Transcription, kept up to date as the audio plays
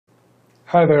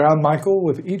Hi there, I'm Michael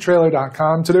with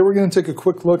etrailer.com. Today we're going to take a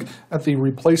quick look at the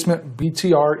replacement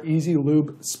BTR E-Z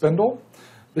Lube Spindle.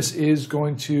 This is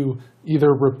going to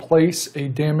either replace a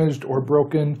damaged or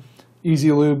broken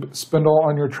E-Z Lube spindle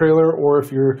on your trailer, or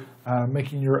if you're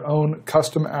making your own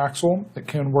custom axle, it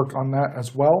can work on that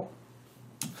as well.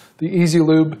 The E-Z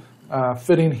Lube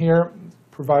fitting here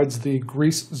provides the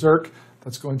grease zerk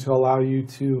that's going to allow you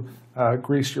to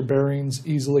grease your bearings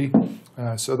easily.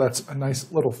 So that's a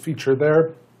nice little feature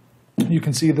there. You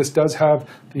can see this does have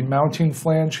the mounting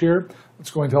flange here. It's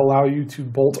going to allow you to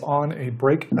bolt on a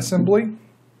brake assembly.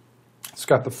 It's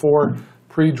got the 4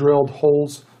 pre-drilled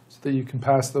holes so that you can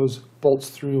pass those bolts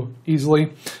through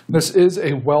easily. This is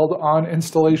a weld-on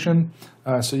installation,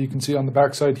 so you can see on the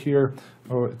backside here,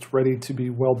 it's ready to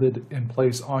be welded in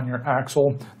place on your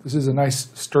axle. This is a nice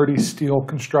sturdy steel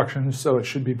construction, so it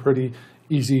should be pretty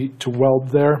easy to weld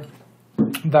there.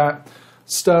 That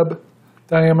stub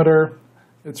diameter,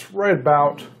 it's right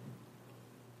about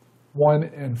 1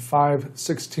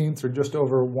 5/16 or just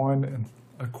over 1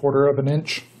 1/4 of an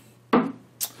inch.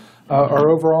 Our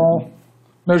overall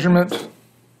measurement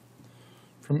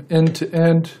from end to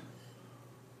end,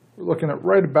 we're looking at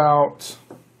right about,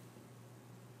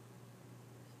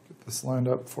 get this lined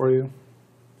up for you. You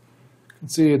can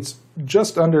see it's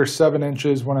just under 7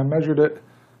 inches. When I measured it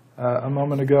a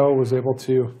moment ago, was able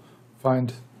to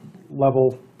find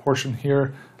level portion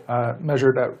here,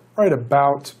 measured at right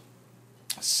about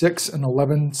 6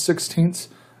 11/16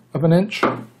 of an inch.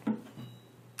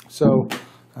 So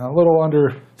a little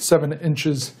under 7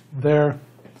 inches there.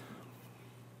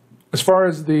 As far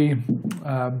as the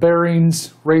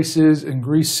bearings, races, and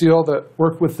grease seal that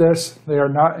work with this, they are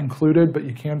not included, but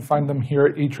you can find them here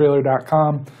at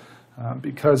etrailer.com.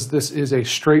 Because this is a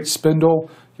straight spindle,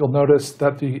 you'll notice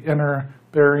that the inner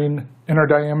bearing inner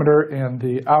diameter and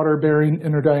the outer bearing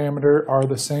inner diameter are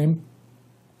the same.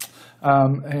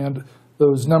 And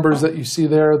those numbers that you see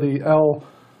there, the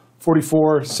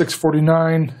L44,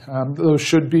 649, those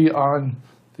should be on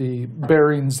the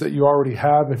bearings that you already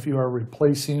have if you are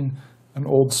replacing an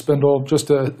old spindle.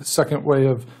 Just a second way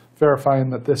of verifying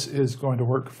that this is going to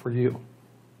work for you.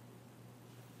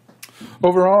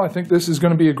 Overall, I think this is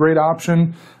going to be a great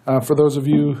option for those of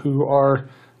you who are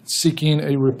seeking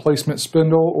a replacement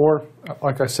spindle, or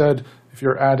like I said, if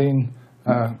you're adding,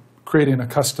 creating a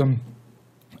custom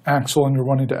axle and you're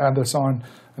wanting to add this on,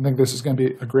 I think this is going to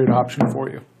be a great option for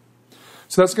you.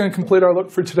 So that's going to complete our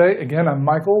look for today. Again, I'm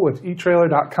Michael with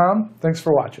etrailer.com. Thanks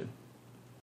for watching.